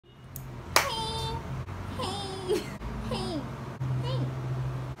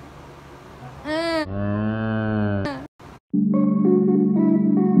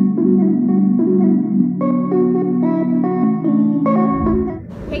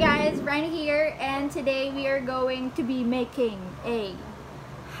Brian here, and today we are going to be making a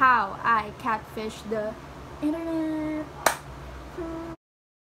How I Catfish the Internet.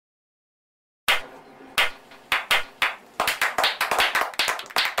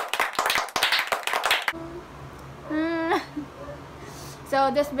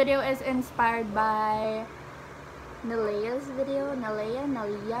 So this video is inspired by Nalea's video. Nalea,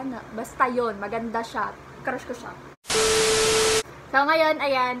 basta yun, maganda siya. Crush ko siya. So ngayon,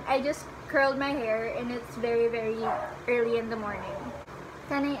 ayan, I just curled my hair and it's very early in the morning.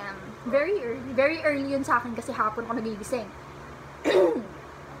 10 AM. Very early yun sa akin kasi hapon ako nagigising.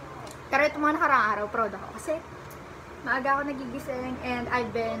 Pero itong mga nakaraang araw, proud ako kasi maaga ako nagigising and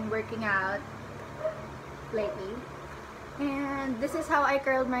I've been working out lately. And this is how I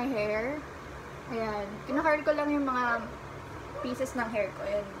curled my hair. Ayan, kinacurl ko lang yung mga pieces ng hair ko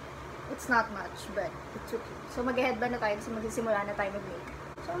and it's not much, but it's okay. So mag-headband na tayo kasi magsisimula na tayo mag-make.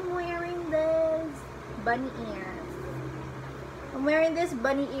 So I'm wearing this bunny ears. I'm wearing this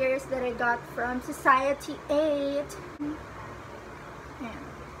bunny ears that I got from Society 8. Ayan.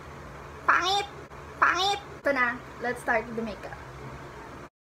 Pangit! Ito na, let's start with the makeup.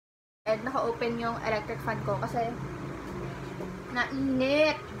 And naka-open yung electric fan ko kasi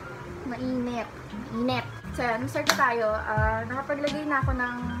Mainit. So yan, start na tayo. Nakapaglagay na ako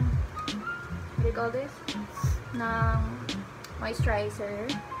ng what do you call this? Ng moisturizer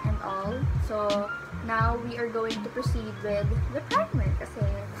and all. So now we are going to proceed with the primer kasi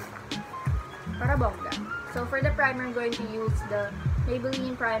para bongga. So for the primer, I'm going to use the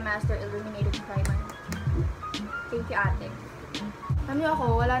Maybelline Prime Master Illuminated Primer. Thank you, ate. Alam niyo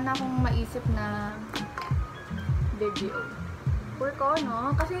ako, wala na akong maisip na video. Work ko,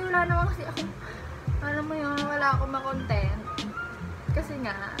 no? Kasi wala naman kasi ako, alam mo yun, wala akong ma-content. Kasi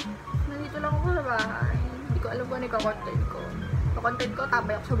nga, nandito lang ako sa bahay. Hindi ko alam kung ano yung content ko. Content ko,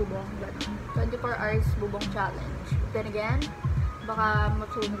 tabay ako sa bubong. 24 hours bubong challenge. Then again, baka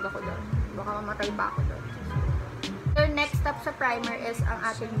masunog ako doon. Baka mamatay pa ako doon. So, next step sa primer is ang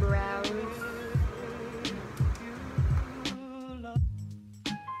ating brows.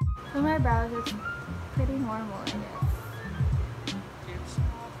 So, my brows is pretty normal, I guess.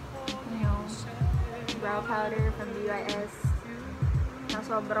 Brow powder from BYS na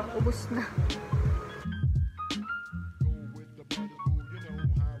sobrang ubos na.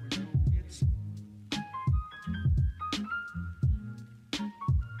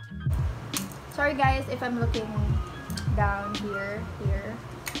 Sorry guys if I'm looking down here.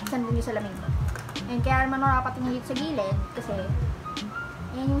 Saan yung salamin ko. And kaya naman nakapatingin dito sa gilid kasi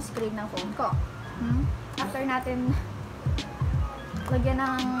yan yung screen ng phone ko. After natin lagyan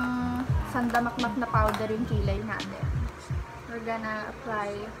ng sandamakmak na powder yung kilay natin, we're gonna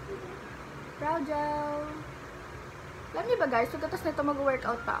apply brow gel. Alam niyo ba guys, pagkatas nito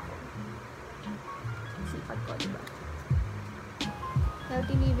mag-workout pa ako. Sipag ko, diba?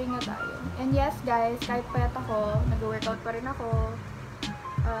 Healthy living na tayo. And yes guys, kahit payat ako, nag-workout pa rin ako.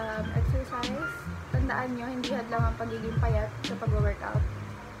 Exercise. Tandaan nyo, hindi hadlang ang pagiging payat sa pag-workout.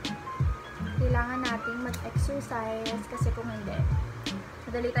 Kailangan natin mag-exercise kasi kung hindi,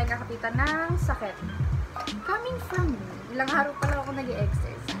 madali tayong kakapitan ng sakit. Coming from me, ilang araw pa lang ako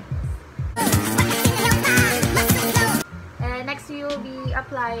nag-exercise. And next, you'll be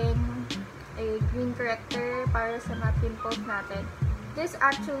applying a green corrector para sa mga pimples natin. This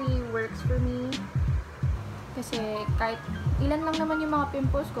actually works for me kasi kahit ilan lang naman yung mga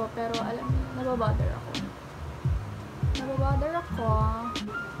pimples ko, pero alam niyo, nababother ako.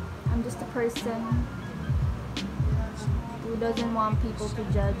 I'm just a person who doesn't want people to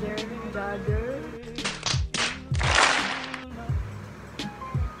judge her.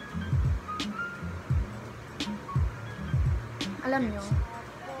 Alam nyo,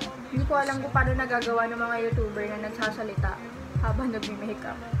 hindi ko alam kung paano nagagawa ng mga YouTuber na nagsasalita habang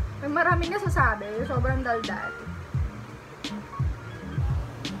nag-makeup. May maraming nasasabi, sobrang daldal.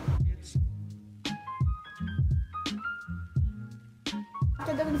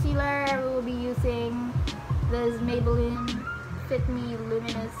 After the concealer, we will be using this Maybelline Fit Me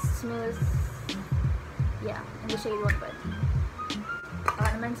Luminous Smooth, yeah, in the shade 120.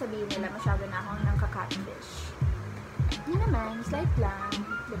 Baka naman sabihin nila masyado na akong nang ka-catfish. Yan naman, slight lang,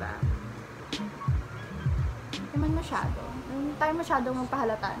 diba? Naman masyado. Hindi tayo masyadong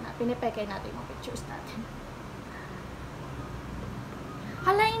magpahalata na pinipekay natin yung pictures natin.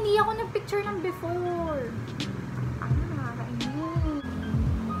 Hala, hindi ako nag-picture ng before.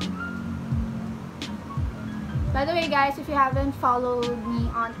 By the way guys, if you haven't followed me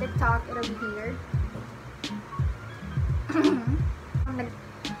on TikTok, it'll be here.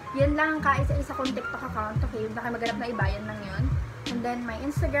 Yan lang ang kaisa-isa kong TikTok account. Okay, huwag na kayo maghanap na iba, yan lang yun. And then my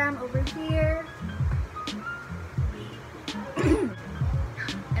Instagram over here.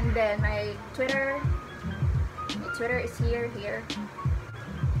 And then my Twitter. My Twitter is here.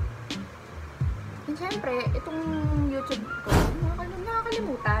 And syempre, itong YouTube ko,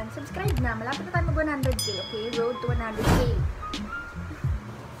 nakakalimutan. Subscribe na. Malapit na tayo mag 100k, okay? Road to 100k.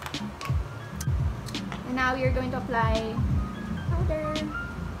 And now we are going to apply powder.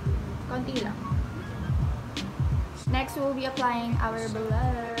 Konti lang. Next, we will be applying our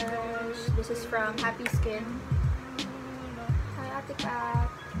blush. This is from Happy Skin. Hi, Ate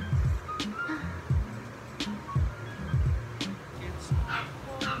Kat.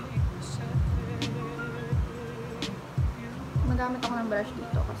 Magamit ako ng brush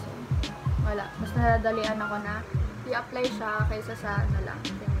dito kasi wala. Mas nadadalian ako na i-apply siya kaysa sa ano lang,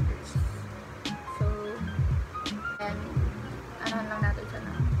 fingers. So, and ano lang natin siya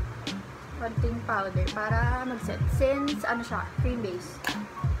ng konting powder para mag-set. Since, ano siya, cream base.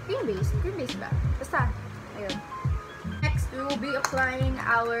 Cream base ba? Basta, ayun. Next, we will be applying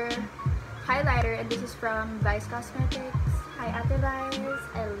our highlighter, and this is from Vice Cosmetics. Hi, Ate Vice.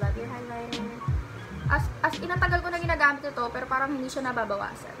 I love your highlighter. As inatagal ko na ginagamit ito, pero parang hindi siya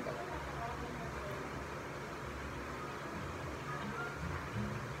nababawasan.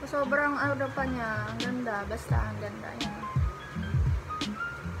 Sobrang ano pa niya, ang ganda. Basta, ang ganda. Yan.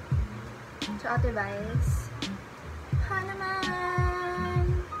 So, Ate Vice. Ha naman!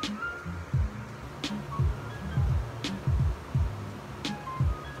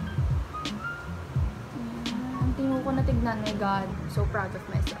 Ang tingo ko na tignan. My God. So proud of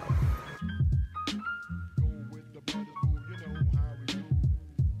myself.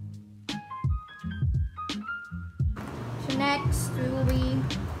 So, next, we will be...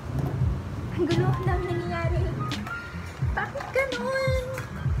 Ang gulo, ang dami nangyayari. Bakit ganun?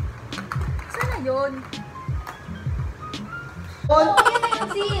 Sana yun?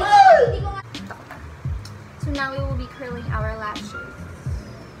 So now we will be curling our lashes.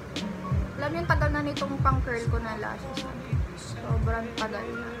 Alam niyo, tagal na nitong pang-curl ko na lashes. Sobrang tagal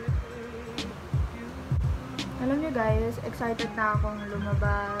na. Alam niyo guys, excited na akong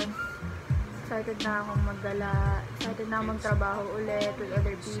lumabas. Excited na akong maggala. Excited na akong magtrabaho ulit with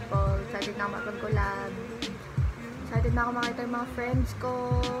other people. Excited na akong makapag-collab. Excited na ako makita yung mga friends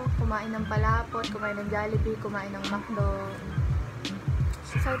ko. Kumain ng palapot, kumain ng Jollibee, kumain ng McDo.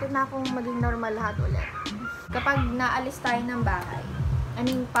 Excited na akong maging normal lahat ulit. Kapag naalis tayo ng bahay, I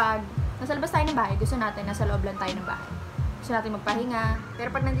mean, pag nasa labas tayo ng bahay, gusto natin nasa loob lang tayo ng bahay. Gusto natin magpahinga.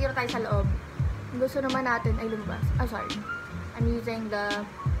 Pero pag nandito tayo sa loob, gusto naman natin ay lumabas. Sorry. I'm using the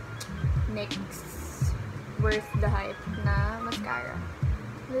NYX Worth the Hype na mascara.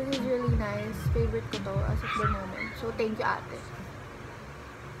 This is really nice. Favorite ko to as of the moment. So, thank you, ate.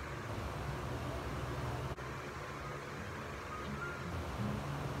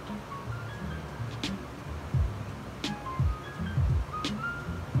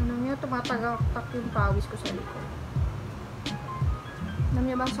 Ano niya, tumatagak-tak yung pawis ko sa likod. Alam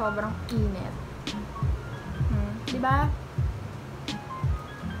niya ba, sobrang init. Diba?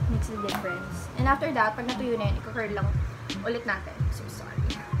 Makes a difference. And after that, pag natuyo na yun, i-curl lang ulit natin. So, sorry.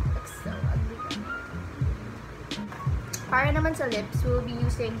 Looks so ugly. Para naman sa lips, we'll be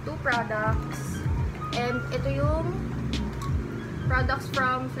using two products. And ito yung products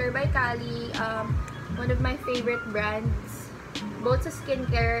from Fleur by Cali. One of my favorite brands. Both sa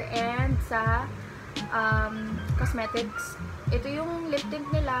skincare and sa cosmetics. Ito yung lip tint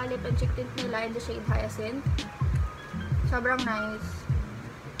nila, lip and cheek tint nila in the shade Hyacinth. Sobrang nice.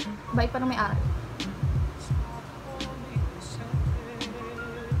 Bait pa ng may-ari.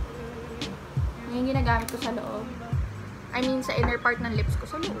 Yung ginagamit ko sa loob. I mean, sa inner part ng lips ko.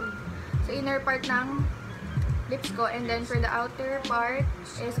 Sa loob. Sa inner part ng lips ko. And then, for the outer part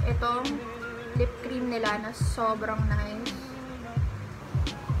is itong lip cream nila na sobrang nice.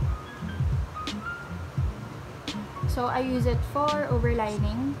 So, I use it for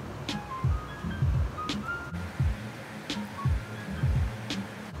overlining.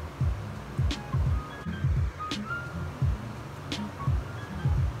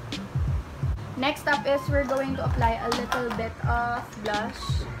 Next up is we're going to apply a little bit of blush.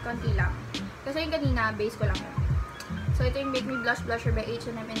 Konti lang. Kasi yung kanina, base ko lang yun. So, ito yung Make Me Blush Blusher by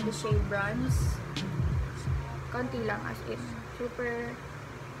H&M in the shade Bronze. Konti lang as in. Super...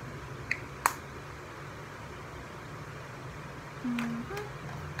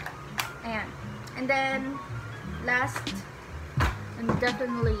 Ayan. And then, last, and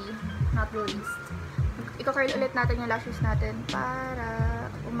definitely not the least, i-curl ulit natin yung lashes natin para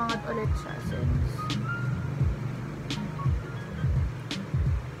umangat ulit siya since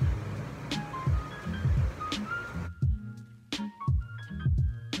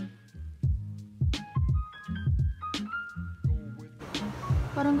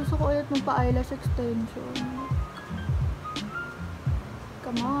Parang gusto ko ulit magpa-eyelash extension.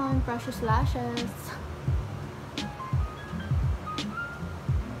 Come on, precious lashes.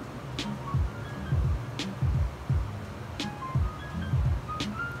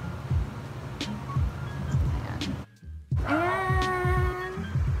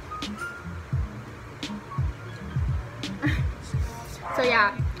 So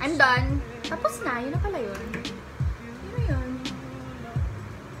yeah, I'm done. Tapos na, yun na pala yun. Yun na yun.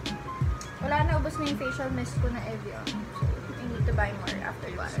 Wala na, ubos na yung facial mist ko na Evian. So, I need to buy more after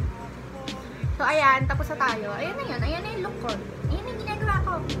one. So ayan, tapos na tayo. Ayan na yun, ayan na yung look ko. Ayan na yung ginagawa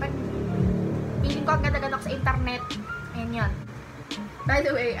ko. Pag feeling ko ang ganda-ganda ko sa internet. Ayan yun. By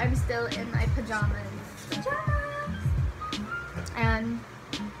the way, I'm still in my pajamas. And,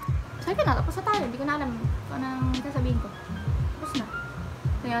 so yun na, tapos na tayo. Hindi ko na alam kung anong sasabihin ko. Tapos na.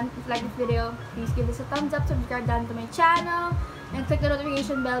 So yun, if you like this video, please give us a thumbs up, subscribe down to my channel, and click the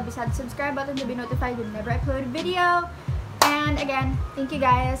notification bell beside the subscribe button to be notified whenever I upload a video. And again, thank you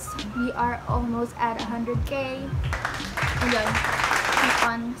guys. We are almost at 100K. And yun, keep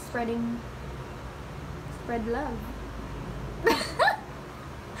on spread love.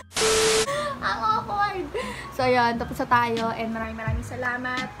 Ang awkward. So yun, tapos na tayo, and maraming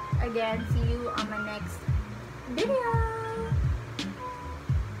salamat. Again, see you on my next video.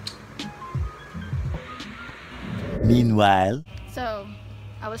 Meanwhile, so,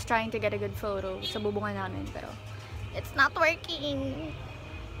 I was trying to get a good photo sa bubungan namin, pero it's not working.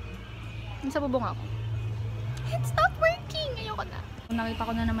 Sa bubungan ko. It's not working! Ayoko na. Nakita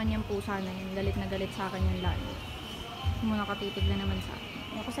ko na naman yung pusa na yun. Galit na galit sa akin yung lalo. Muna katitig na naman sa akin.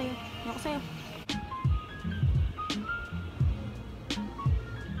 Ayoko sa'yo. Ayoko sa'yo.